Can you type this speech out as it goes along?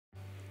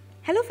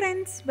Hello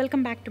friends,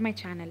 welcome back to my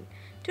channel.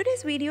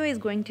 Today's video is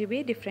going to be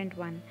a different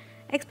one,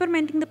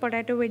 experimenting the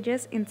potato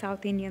wedges in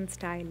South Indian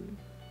style.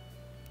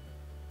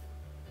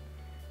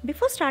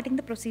 Before starting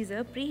the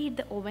procedure, preheat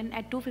the oven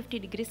at 250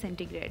 degrees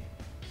centigrade.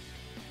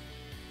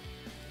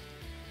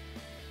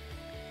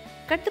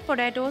 Cut the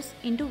potatoes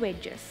into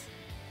wedges.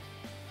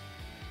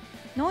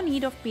 No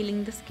need of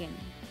peeling the skin.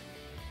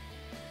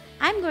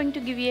 I am going to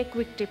give you a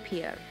quick tip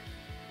here.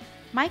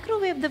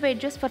 Microwave the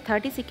wedges for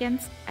 30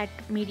 seconds at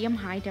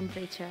medium-high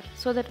temperature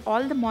so that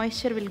all the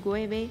moisture will go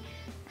away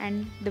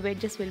and the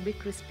wedges will be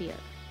crispier.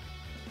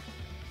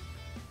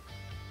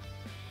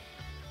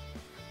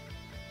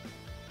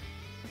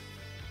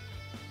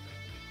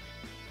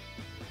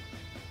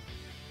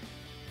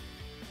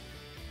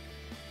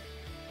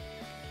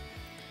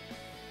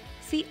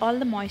 See, all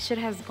the moisture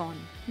has gone.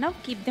 Now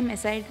keep them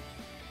aside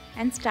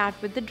and start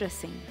with the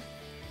dressing.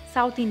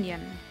 South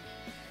Indian.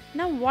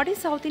 Now what is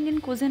South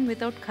Indian cuisine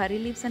without curry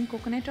leaves and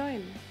coconut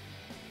oil?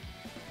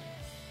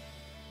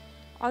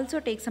 Also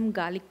take some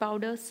garlic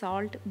powder,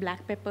 salt,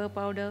 black pepper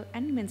powder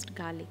and minced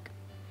garlic.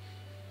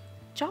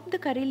 Chop the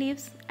curry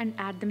leaves and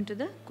add them to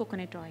the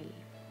coconut oil.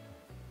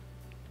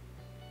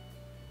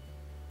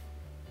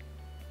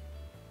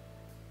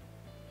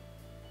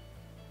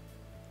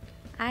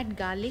 Add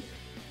garlic,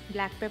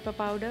 black pepper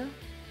powder,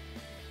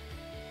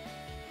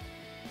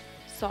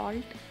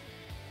 salt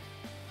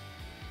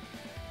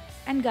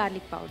and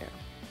garlic powder.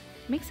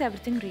 Mix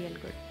everything real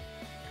good.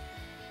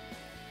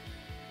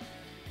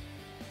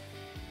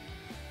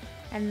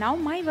 And now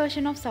my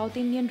version of South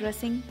Indian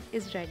dressing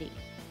is ready.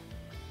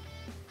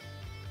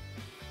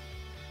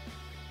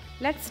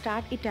 Let's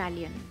start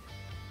Italian.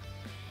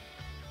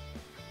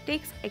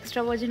 Take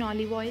extra virgin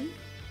olive oil,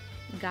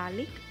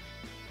 garlic,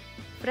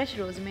 fresh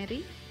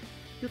rosemary.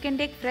 You can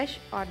take fresh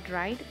or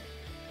dried,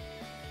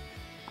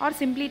 or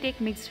simply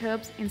take mixed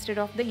herbs instead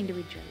of the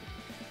individual.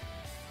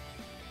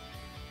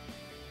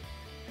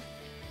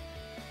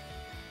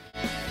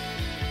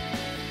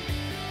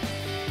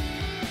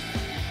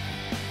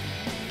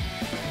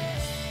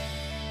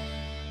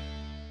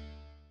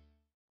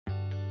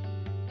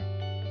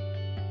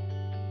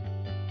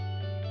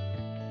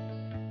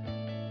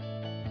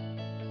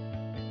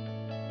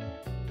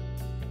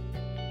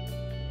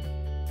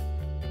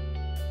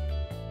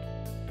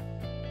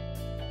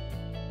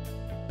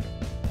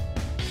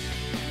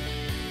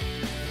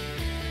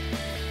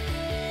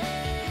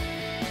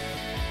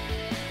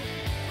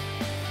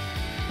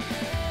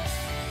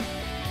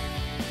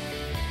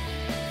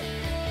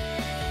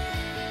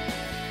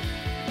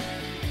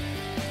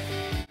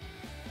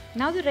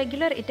 Now the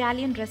regular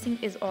Italian dressing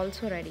is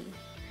also ready.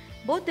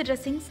 Both the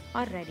dressings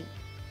are ready.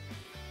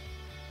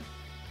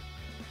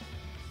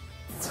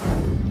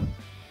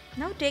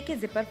 Now take a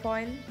zipper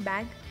foil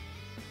bag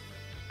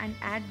and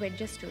add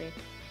wedges to it.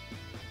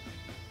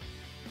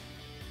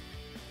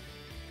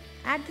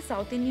 Add the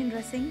South Indian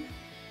dressing,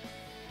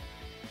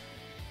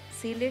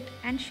 seal it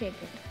and shake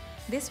it.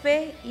 This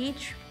way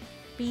each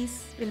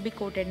piece will be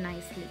coated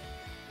nicely.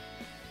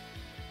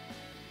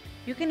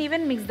 You can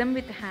even mix them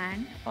with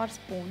hand or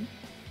spoon.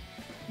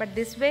 But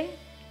this way,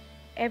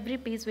 every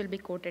piece will be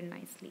coated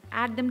nicely.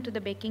 Add them to the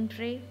baking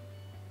tray.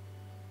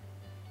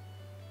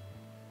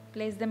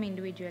 Place them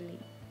individually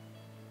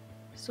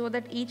so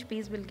that each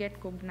piece will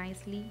get cooked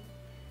nicely.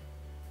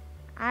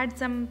 Add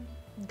some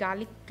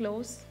garlic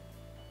cloves.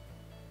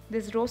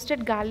 This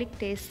roasted garlic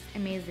tastes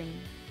amazing.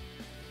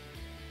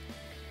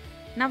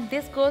 Now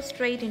this goes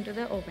straight into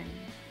the oven.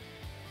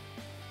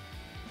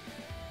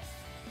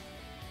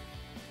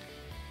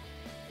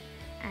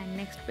 And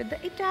next with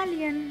the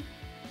Italian.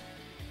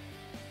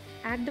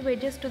 Add the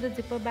wedges to the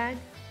zipper bag.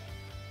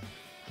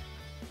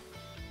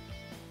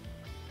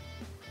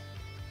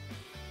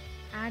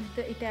 Add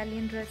the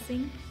Italian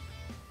dressing.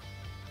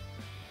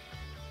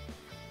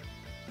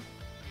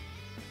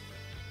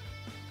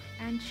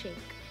 And shake.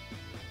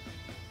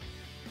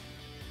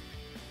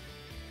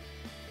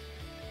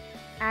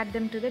 Add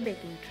them to the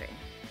baking tray.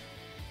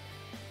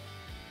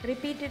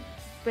 Repeat it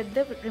with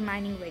the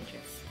remaining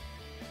wedges.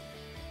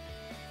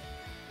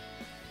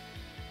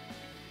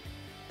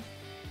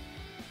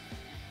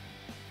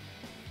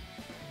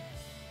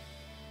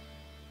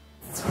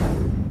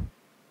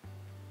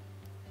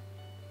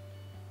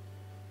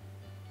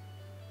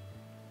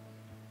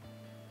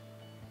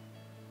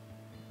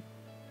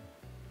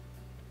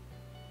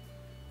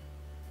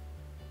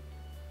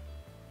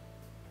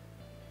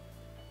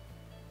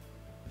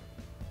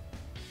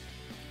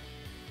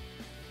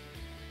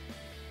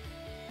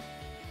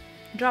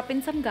 Drop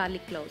in some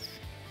garlic cloves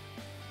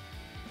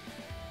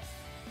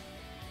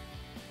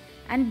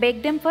and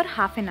bake them for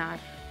half an hour.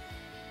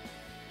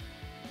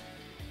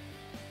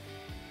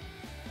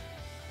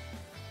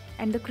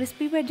 And the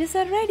crispy wedges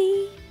are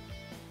ready.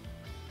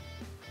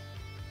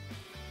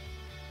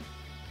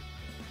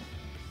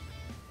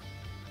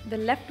 The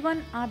left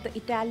one are the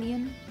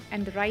Italian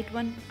and the right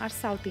one are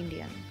South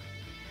Indian.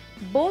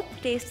 Both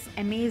tastes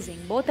amazing.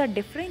 Both are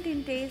different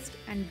in taste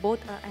and both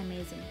are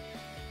amazing.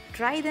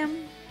 Try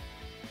them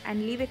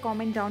and leave a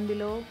comment down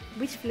below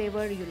which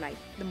flavor you like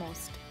the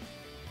most.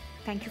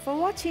 Thank you for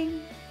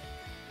watching.